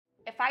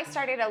I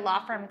started a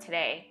law firm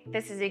today,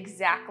 this is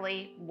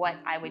exactly what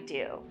I would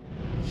do.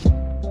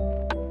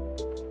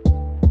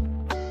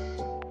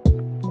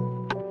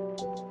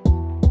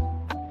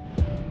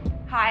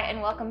 Hi,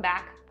 and welcome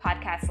back,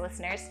 podcast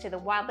listeners, to the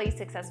Wildly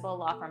Successful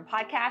Law Firm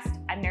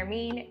Podcast. I'm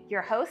Nermeen,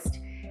 your host,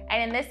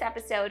 and in this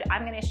episode,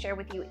 I'm going to share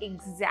with you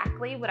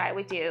exactly what I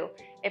would do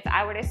if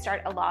I were to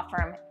start a law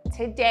firm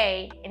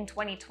today in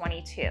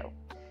 2022.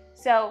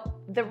 So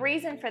the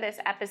reason for this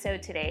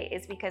episode today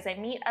is because I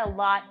meet a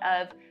lot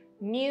of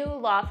new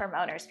law firm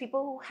owners,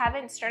 people who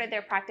haven't started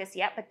their practice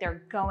yet, but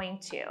they're going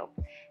to.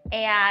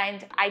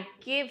 And I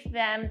give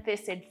them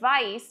this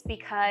advice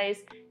because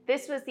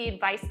this was the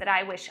advice that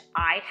I wish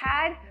I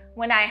had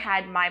when I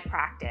had my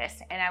practice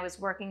and I was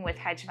working with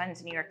hedge funds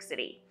in New York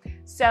City.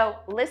 So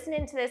listen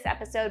into this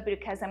episode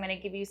because I'm going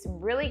to give you some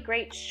really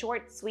great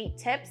short, sweet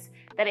tips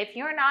that if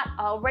you're not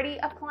already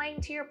applying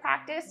to your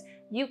practice,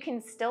 you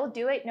can still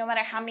do it no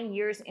matter how many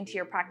years into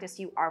your practice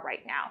you are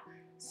right now.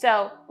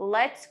 So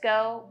let's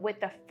go with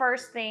the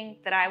first thing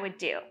that I would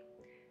do.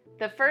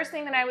 The first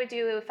thing that I would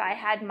do if I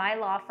had my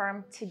law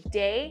firm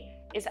today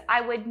is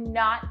I would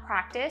not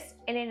practice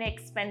in an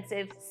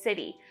expensive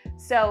city.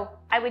 So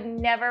I would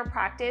never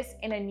practice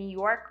in a New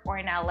York or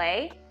in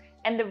LA.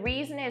 And the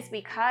reason is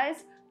because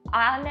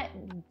on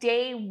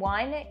day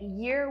one,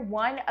 year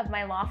one of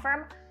my law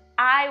firm,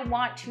 I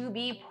want to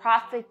be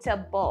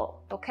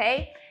profitable,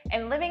 okay?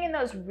 And living in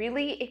those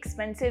really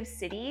expensive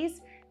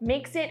cities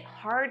makes it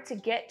hard to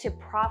get to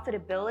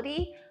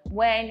profitability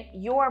when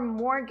your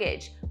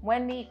mortgage,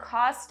 when the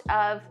cost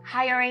of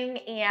hiring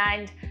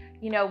and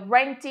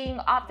renting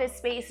office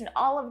space and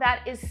all of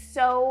that is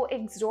so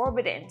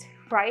exorbitant,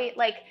 right?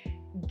 Like,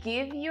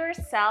 give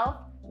yourself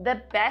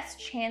the best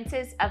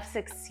chances of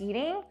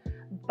succeeding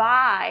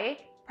by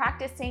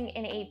practicing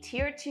in a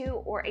tier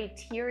 2 or a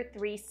tier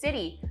 3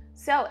 city.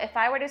 So if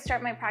I were to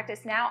start my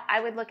practice now, I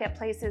would look at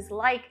places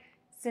like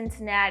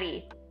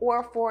Cincinnati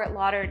or Fort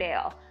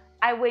Lauderdale.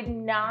 I would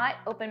not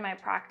open my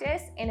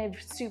practice in a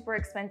super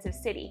expensive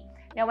city.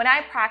 Now, when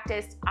I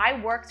practiced,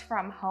 I worked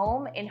from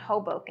home in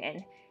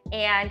Hoboken,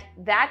 and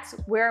that's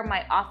where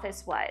my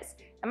office was.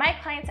 And my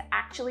clients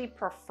actually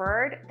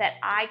preferred that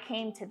I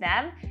came to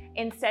them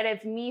instead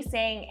of me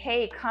saying,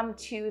 hey, come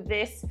to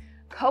this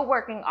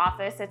co-working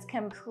office that's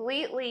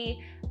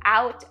completely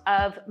out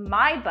of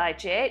my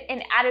budget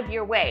and out of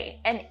your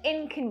way and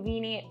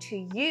inconvenient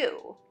to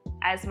you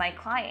as my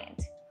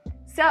client.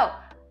 So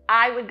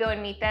I would go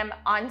and meet them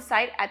on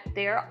site at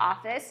their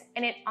office,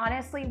 and it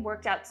honestly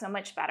worked out so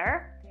much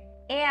better.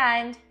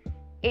 And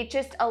it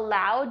just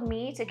allowed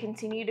me to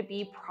continue to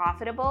be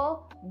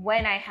profitable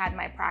when I had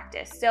my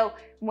practice. So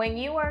when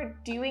you are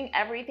doing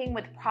everything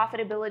with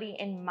profitability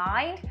in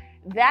mind,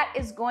 that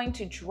is going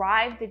to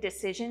drive the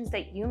decisions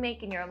that you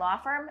make in your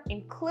law firm,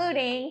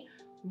 including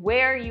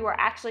where you are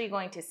actually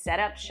going to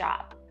set up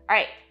shop. All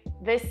right,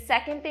 the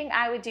second thing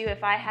I would do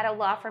if I had a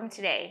law firm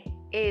today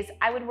is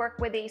I would work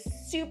with a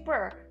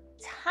super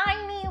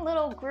tiny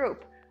little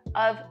group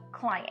of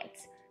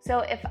clients. So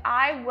if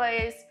I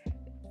was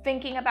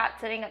thinking about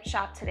setting up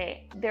shop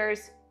today,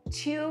 there's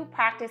 2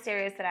 practice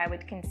areas that I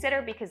would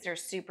consider because they're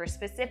super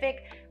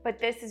specific, but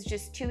this is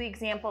just 2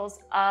 examples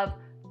of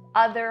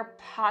other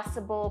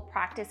possible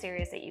practice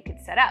areas that you could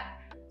set up.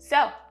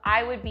 So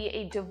I would be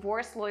a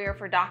divorce lawyer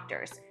for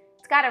doctors.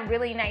 It's got a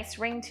really nice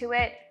ring to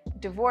it.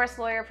 Divorce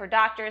lawyer for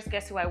doctors.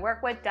 Guess who I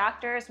work with?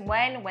 Doctors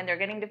when they're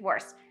getting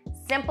divorced.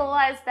 Simple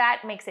as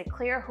that, makes it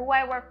clear who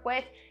I work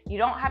with. You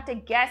don't have to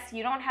guess.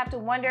 You don't have to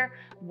wonder,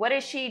 what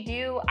does she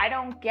do? I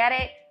don't get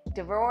it.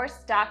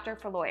 Divorce doctor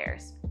for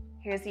lawyers.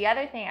 Here's the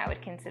other thing I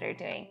would consider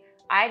doing.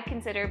 I'd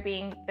consider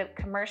being the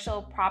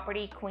commercial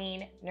property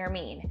queen,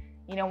 Nermeen.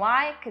 You know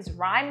why? Because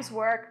rhymes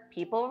work,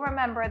 people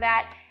remember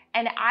that,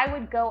 and I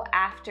would go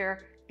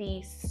after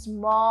the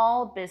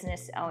small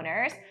business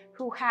owners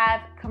who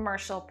have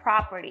commercial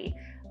property.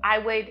 I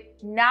would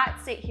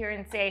not sit here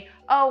and say,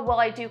 oh, well,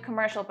 I do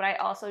commercial, but I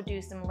also do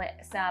some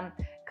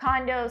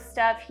condo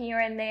stuff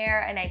here and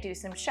there, and I do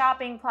some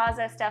shopping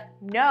plaza stuff.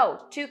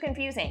 No, too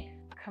confusing.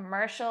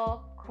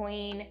 Commercial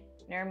queen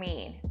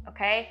Nermeen,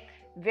 okay?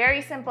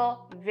 Very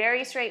simple,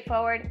 very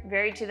straightforward,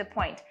 very to the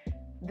point.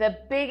 The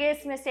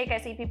biggest mistake I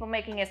see people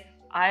making is,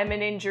 I'm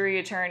an injury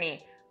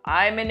attorney.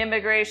 I'm an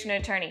immigration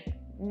attorney.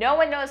 No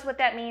one knows what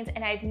that means,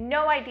 and I have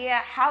no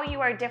idea how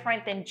you are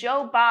different than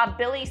Joe, Bob,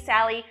 Billy,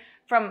 Sally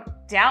from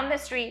down the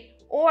street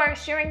or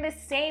sharing the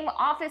same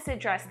office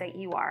address that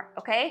you are,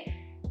 okay?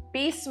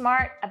 Be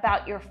smart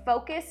about your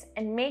focus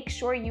and make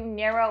sure you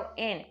narrow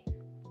in.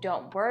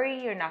 Don't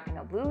worry, you're not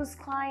gonna lose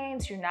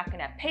clients, you're not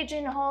gonna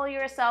pigeonhole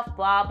yourself,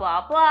 blah,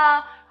 blah,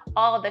 blah,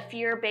 all the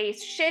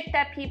fear-based shit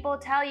that people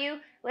tell you.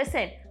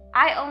 Listen,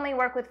 I only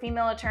work with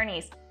female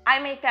attorneys. I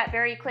make that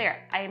very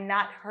clear. I am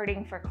not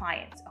hurting for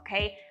clients,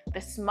 okay?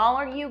 The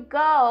smaller you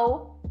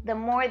go, the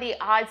more the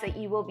odds that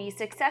you will be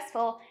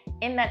successful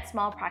in that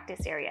small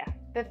practice area.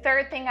 The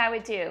third thing I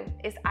would do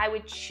is I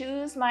would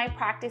choose my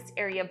practice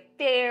area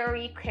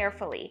very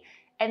carefully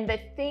And the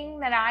thing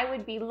that I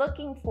would be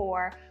looking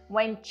for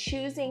when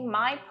choosing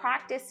my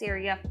practice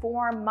area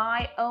for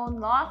my own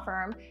law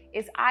firm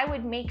is I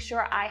would make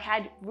sure I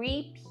had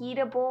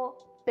repeatable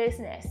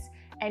business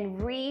and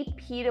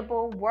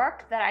repeatable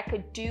work that I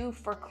could do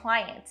for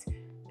clients.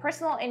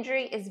 Personal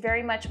injury is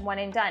very much one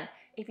and done.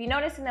 If you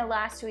notice in the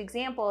last two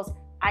examples,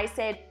 I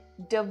said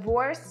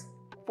divorce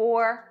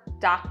for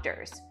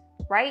doctors,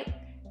 right?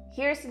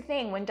 Here's the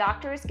thing, when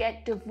doctors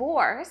get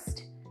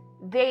divorced,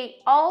 they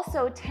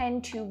also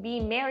tend to be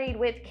married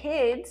with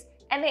kids,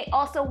 and they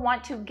also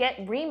want to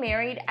get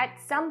remarried at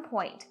some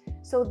point.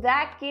 So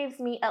that gives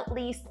me at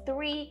least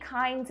 3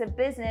 kinds of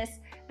business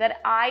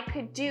that I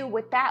could do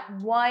with that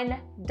one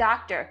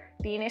doctor.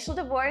 The initial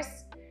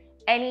divorce,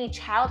 any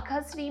child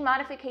custody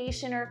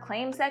modification or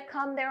claims that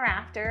come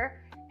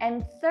thereafter,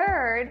 and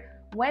third,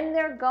 when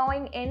they're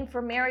going in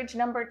for marriage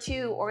number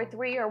 2 or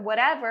 3 or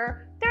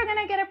whatever, they're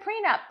gonna get a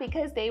prenup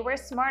because they were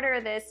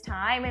smarter this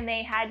time and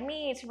they had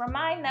me to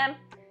remind them,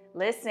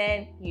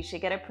 listen, you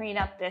should get a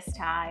prenup this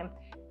time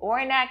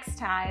or next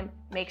time.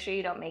 Make sure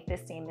you don't make the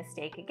same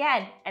mistake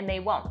again, and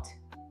they won't,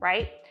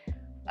 right?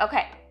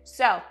 Okay,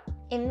 so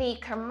in the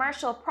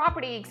commercial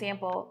property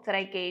example that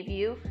I gave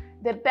you,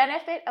 the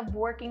benefit of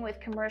working with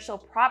commercial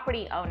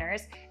property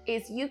owners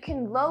is you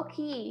can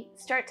low-key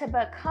start to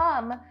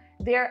become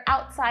their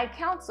outside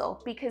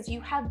counsel because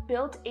you have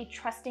built a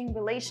trusting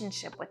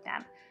relationship with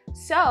them.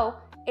 So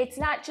it's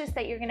not just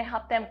that you're going to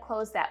help them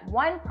close that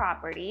one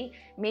property.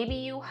 Maybe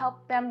you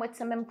help them with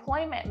some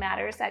employment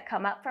matters that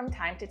come up from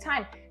time to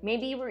time.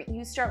 Maybe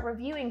you start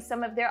reviewing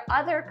some of their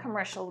other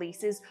commercial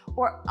leases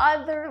or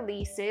other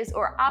leases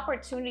or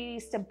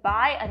opportunities to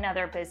buy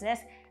another business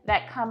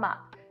that come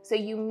up. So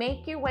you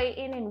make your way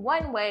in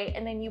one way,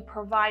 and then you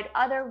provide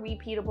other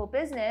repeatable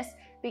business,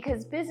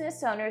 because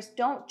business owners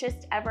don't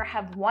just ever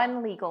have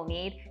one legal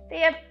need, they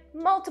have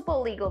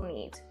multiple legal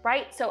needs,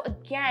 right? So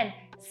again,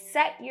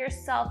 set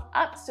yourself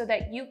up so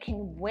that you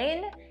can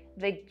win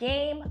the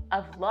game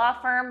of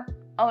law firm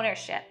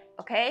ownership,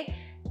 okay?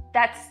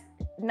 That's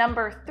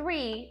number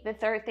 3, the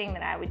third thing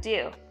that I would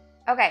do.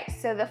 Okay,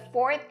 so the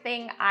fourth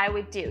thing I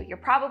would do, you're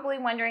probably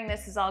wondering,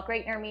 this is all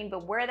great, Nermeen,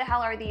 but where the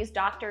hell are these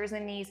doctors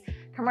and these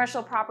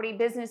commercial property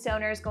business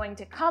owners going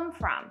to come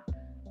from?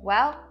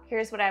 Well,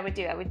 here's what I would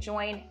do. I would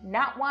join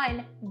not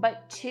 1,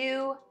 but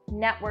 2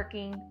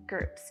 networking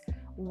groups.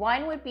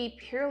 One would be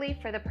purely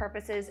for the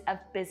purposes of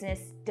business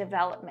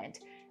development,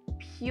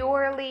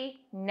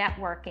 purely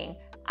networking.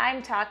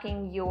 I'm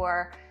talking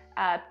your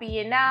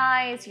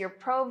BNIs, your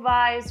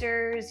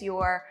Provisors,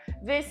 your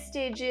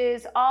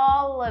Vistages,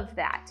 all of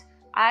that.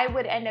 I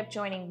would end up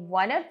joining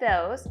one of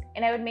those,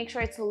 and I would make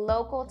sure it's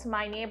local to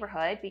my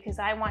neighborhood because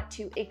I want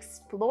to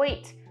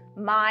exploit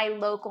my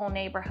local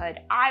neighborhood.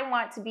 I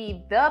want to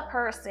be the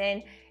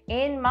person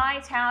in my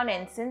town,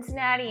 in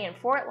Cincinnati, in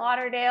Fort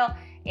Lauderdale,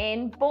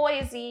 in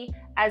Boise,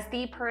 as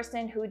the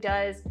person who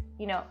does,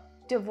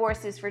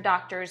 divorces for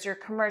doctors or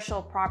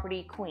commercial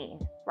property queen,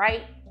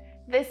 right?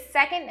 The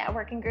second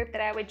networking group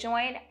that I would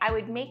join, I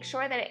would make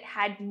sure that it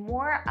had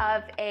more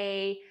of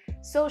a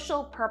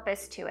social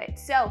purpose to it.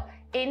 So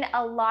in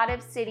a lot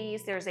of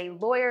cities, there's a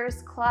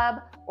lawyers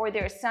club, or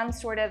there's some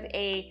sort of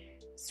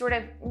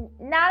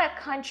not a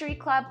country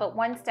club, but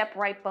one step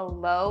right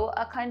below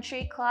a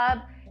country club.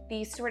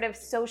 These sort of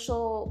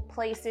social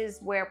places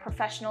where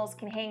professionals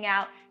can hang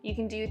out. You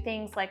can do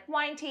things like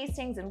wine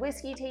tastings and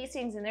whiskey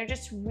tastings, and they're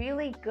just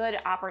really good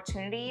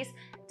opportunities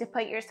to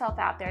put yourself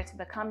out there to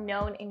become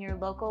known in your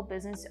local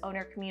business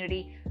owner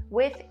community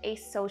with a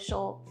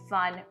social,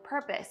 fun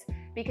purpose.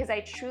 Because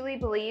I truly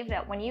believe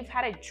that when you've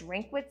had a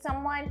drink with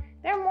someone,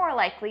 they're more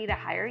likely to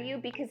hire you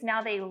because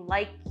now they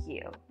like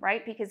you,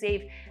 right? Because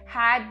they've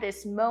had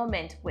this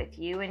moment with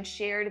you and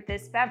shared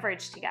this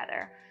beverage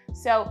together.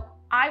 So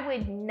I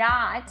would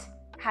not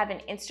have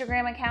an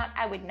Instagram account.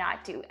 I would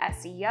not do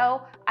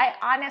SEO. I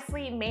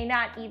honestly may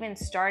not even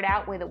start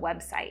out with a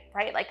website,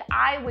 right? Like,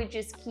 I would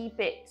just keep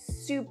it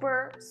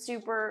super,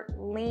 super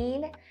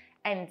lean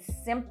and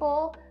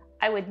simple.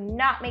 I would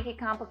not make it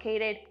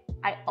complicated.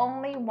 I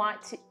only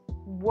want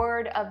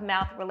word of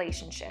mouth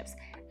relationships.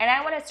 And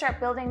I want to start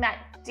building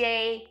that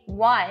day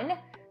 1,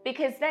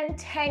 because then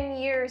 10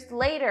 years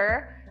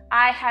later,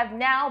 I have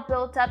now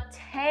built up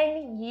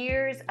 10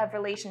 years of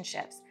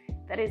relationships.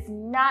 That is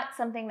not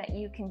something that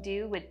you can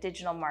do with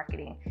digital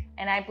marketing.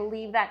 And I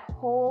believe that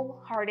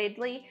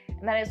wholeheartedly.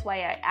 And that is why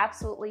I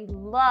absolutely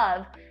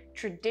love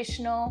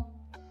traditional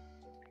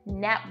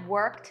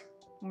networked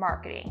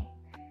marketing.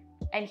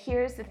 And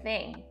here's the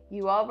thing,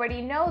 you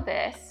already know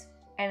this,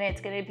 and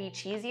it's gonna be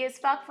cheesy as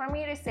fuck for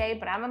me to say,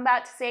 but I'm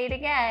about to say it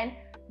again.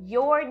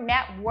 Your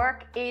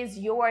network is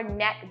your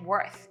net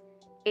worth.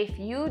 If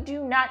you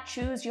do not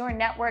choose your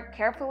network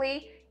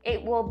carefully,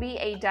 it will be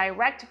a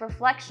direct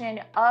reflection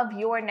of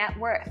your net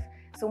worth.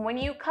 So when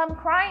you come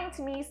crying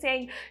to me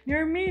saying,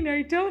 Nermeen,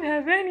 I don't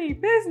have any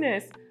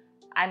business,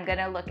 I'm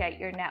gonna look at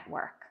your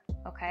network,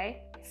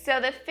 okay? So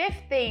the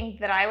 5th thing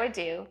that I would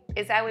do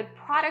is I would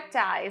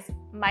productize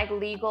my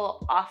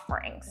legal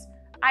offerings.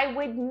 I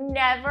would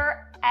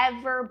never,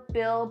 ever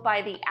bill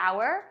by the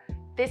hour,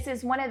 This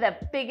is one of the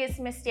biggest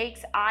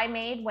mistakes I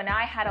made when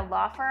I had a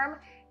law firm,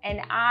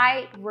 and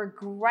I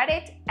regret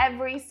it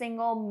every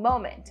single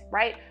moment,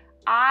 right?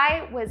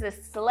 I was a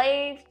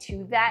slave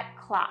to that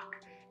clock,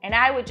 and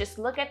I would just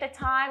look at the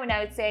time and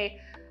I would say,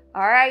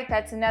 all right,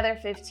 that's another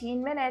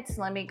 15 minutes.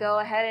 Let me go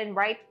ahead and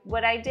write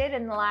what I did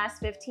in the last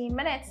 15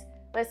 minutes.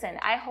 Listen,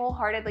 I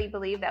wholeheartedly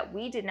believe that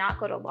we did not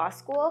go to law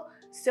school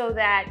so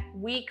that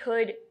we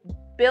could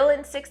bill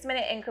in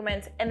 6-minute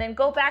increments and then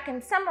go back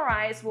and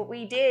summarize what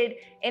we did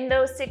in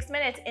those 6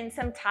 minutes in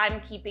some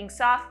timekeeping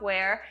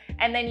software.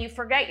 And then you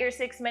forget your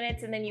 6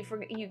 minutes, and then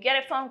you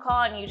get a phone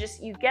call and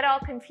you get all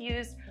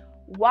confused.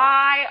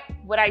 Why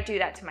would I do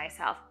that to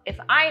myself? If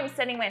I am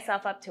setting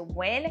myself up to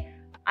win,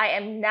 I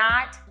am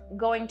not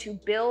going to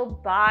bill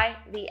by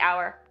the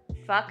hour.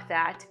 Fuck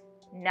that.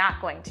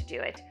 Not going to do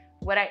it.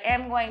 What I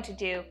am going to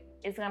do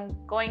is I'm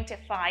going to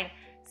find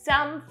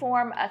some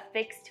form of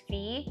fixed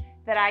fee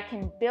that I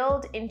can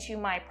build into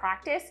my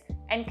practice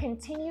and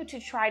continue to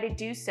try to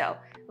do so.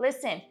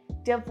 Listen,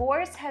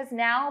 divorce has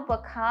now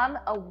become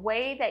a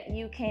way that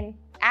you can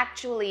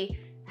actually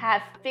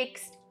have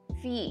fixed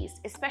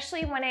fees,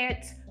 especially when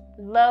it's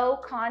low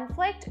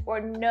conflict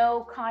or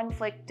no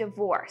conflict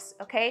divorce,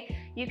 okay?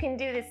 You can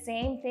do the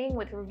same thing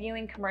with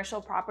reviewing commercial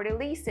property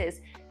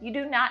leases. You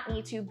do not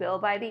need to bill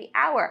by the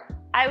hour.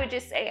 I would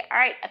just say, all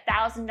right,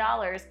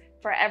 $1,000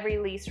 for every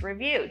lease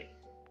reviewed.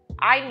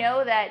 I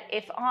know that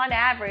if on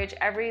average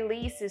every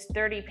lease is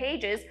 30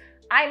 pages,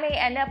 I may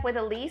end up with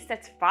a lease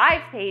that's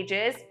 5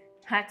 pages.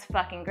 That's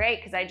fucking great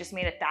because I just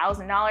made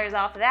 $1,000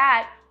 off of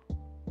that.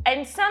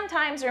 And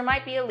sometimes there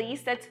might be a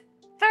lease that's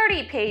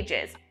 30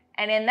 pages.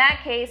 And in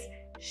that case,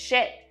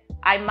 shit,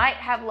 I might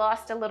have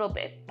lost a little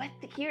bit. But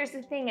here's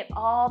the thing, it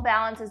all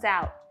balances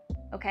out,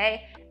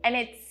 okay? And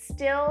it's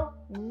still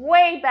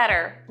way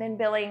better than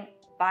billing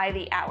by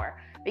the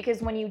hour.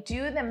 Because when you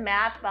do the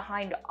math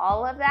behind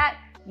all of that,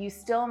 you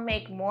still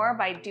make more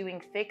by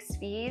doing fixed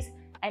fees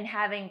and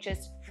having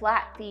just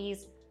flat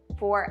fees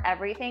for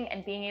everything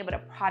and being able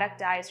to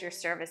productize your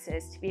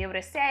services to be able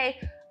to say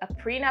a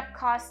prenup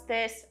costs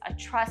this, a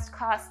trust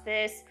costs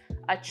this,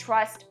 a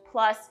trust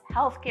plus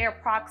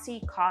healthcare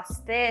proxy costs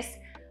this.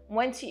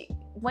 Once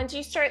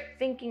you start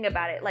thinking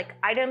about it, like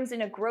items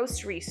in a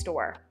grocery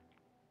store,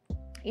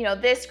 you know,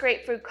 this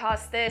grapefruit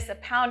costs this, a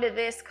pound of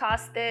this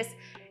costs this,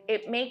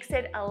 it makes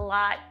it a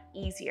lot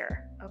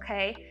easier,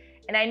 okay?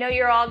 And I know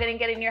you're all gonna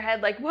get in your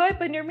head like, what,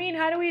 but Nermeen,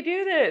 how do we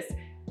do this?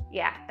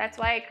 Yeah, that's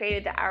why I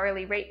created the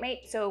hourly rate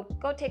mate. So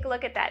go take a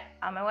look at that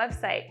on my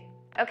website.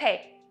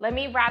 Okay, let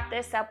me wrap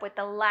this up with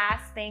the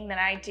last thing that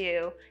I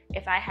do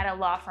if I had a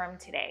law firm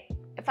today.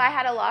 If I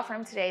had a law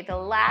firm today, the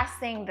last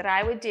thing that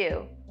I would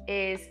do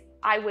is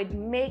I would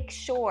make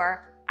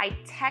sure I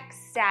tech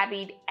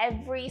savvied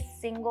every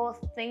single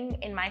thing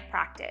in my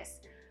practice.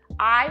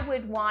 I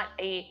would want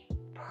a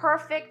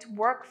perfect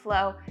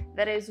workflow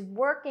that is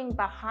working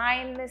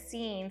behind the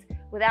scenes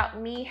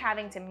without me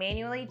having to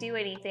manually do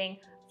anything,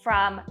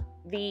 from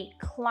the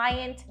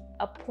client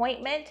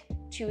appointment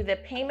to the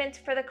payment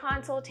for the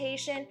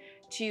consultation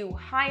to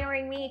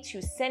hiring me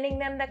to sending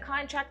them the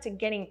contract to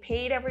getting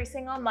paid every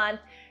single month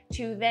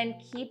to then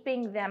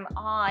keeping them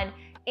on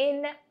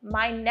in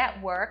my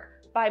network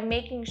by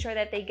making sure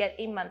that they get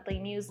a monthly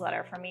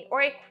newsletter from me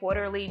or a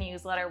quarterly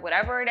newsletter,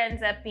 whatever it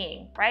ends up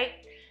being, right?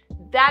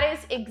 That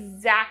is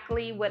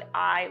exactly what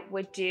I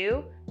would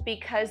do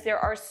because there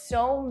are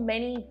so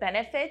many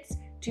benefits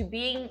to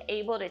being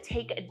able to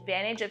take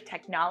advantage of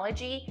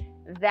technology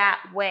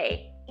that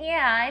way.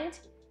 And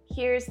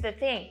here's the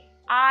thing,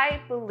 I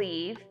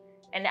believe,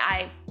 and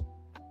I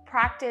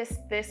practice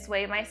this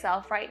way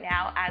myself right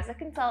now as a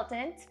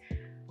consultant,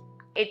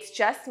 it's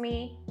just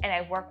me and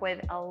I work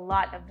with a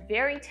lot of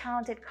very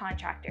talented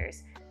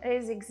contractors. That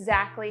is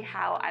exactly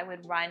how I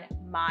would run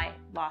my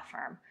law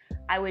firm.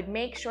 I would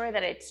make sure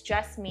that it's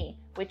just me,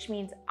 which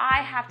means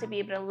I have to be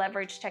able to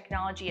leverage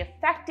technology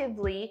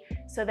effectively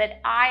so that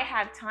I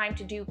have time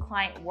to do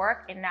client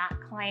work and not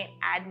client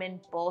admin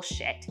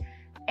bullshit.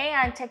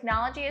 And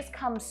technology has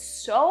come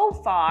so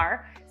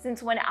far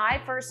since when I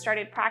first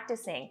started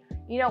practicing.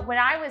 You know, when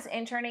I was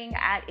interning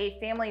at a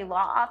family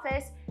law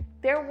office,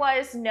 there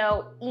was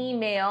no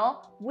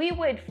email. We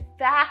would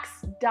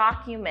fax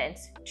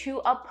documents to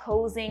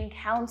opposing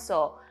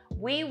counsel.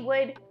 We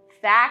would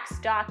fax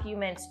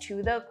documents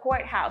to the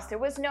courthouse. There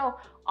was no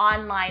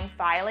online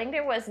filing.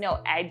 There was no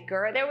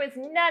Edgar. There was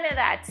none of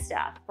that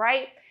stuff,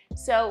 right?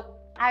 So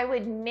I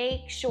would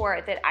make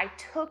sure that I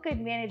took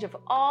advantage of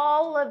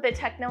all of the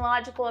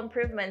technological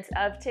improvements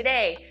of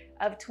today,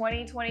 of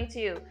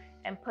 2022,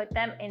 and put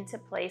them into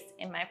place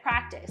in my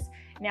practice.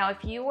 Now,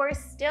 if you were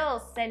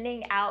still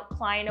sending out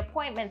client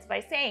appointments by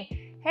saying,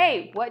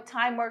 hey, what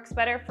time works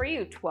better for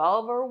you?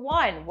 12 or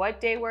 1? What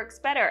day works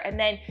better? And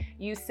then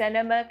you send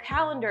them a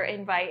calendar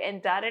invite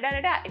and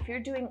da-da-da-da-da. If you're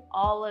doing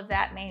all of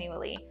that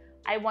manually,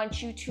 I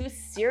want you to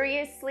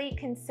seriously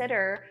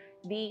consider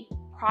the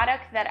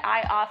product that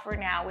I offer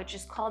now, which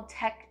is called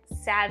Tech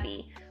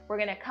Savvy. We're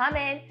gonna come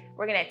in,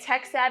 we're gonna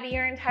tech savvy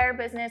your entire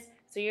business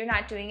so you're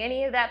not doing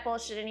any of that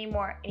bullshit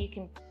anymore, and you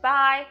can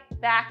buy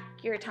back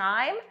your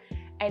time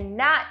and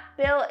not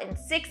bill in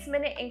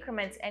 6-minute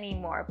increments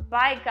anymore.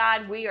 By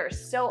God, we are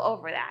so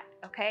over that,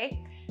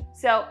 okay?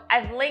 So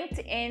I've linked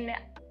in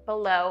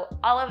below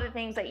all of the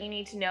things that you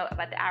need to know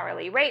about the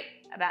hourly rate,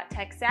 about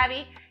Tech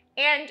Savvy,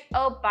 and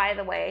oh, by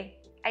the way,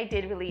 I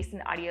did release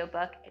an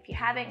audiobook. If you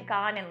haven't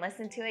gone and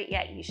listened to it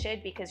yet, you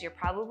should, because you're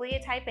probably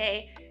a type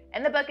A,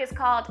 and the book is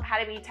called How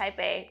to Be Type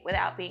A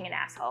Without Being an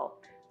Asshole.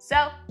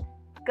 So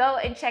go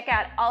and check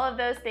out all of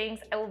those things.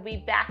 I will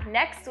be back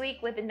next week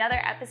with another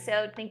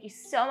episode. Thank you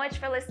so much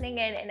for listening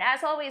in, and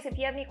as always, if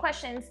you have any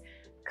questions,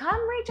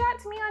 come reach out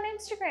to me on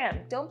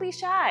Instagram. Don't be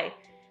shy.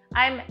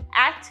 I'm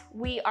at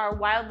We Are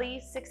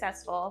Wildly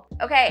Successful.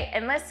 Okay,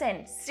 and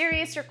listen,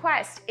 serious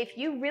request. If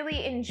you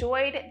really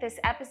enjoyed this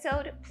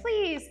episode,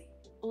 please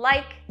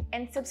like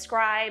and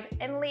subscribe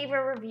and leave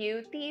a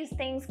review. These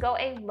things go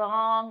a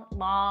long,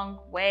 long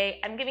way.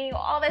 I'm giving you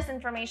all this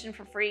information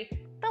for free.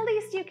 The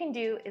least you can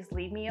do is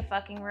leave me a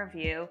fucking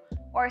review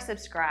or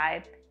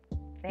subscribe.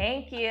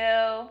 Thank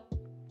you.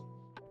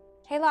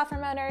 Hey law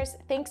firm owners,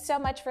 thanks so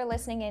much for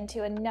listening in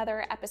to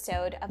another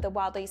episode of the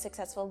Wildly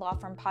Successful Law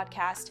Firm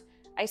Podcast.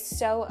 I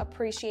so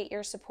appreciate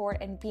your support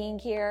and being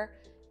here.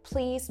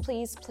 Please,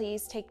 please,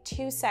 please take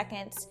 2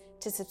 seconds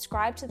to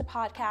subscribe to the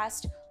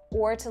podcast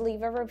or to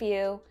leave a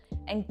review.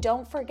 And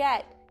don't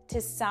forget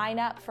to sign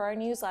up for our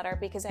newsletter,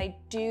 because I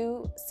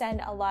do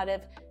send a lot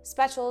of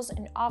specials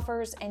and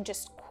offers and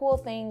just cool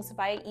things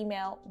via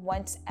email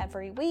once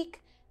every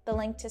week. The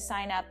link to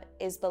sign up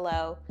is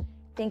below.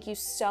 Thank you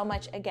so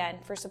much again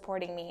for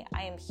supporting me.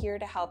 I am here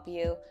to help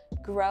you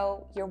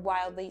grow your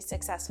wildly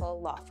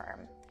successful law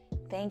firm.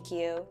 Thank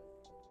you.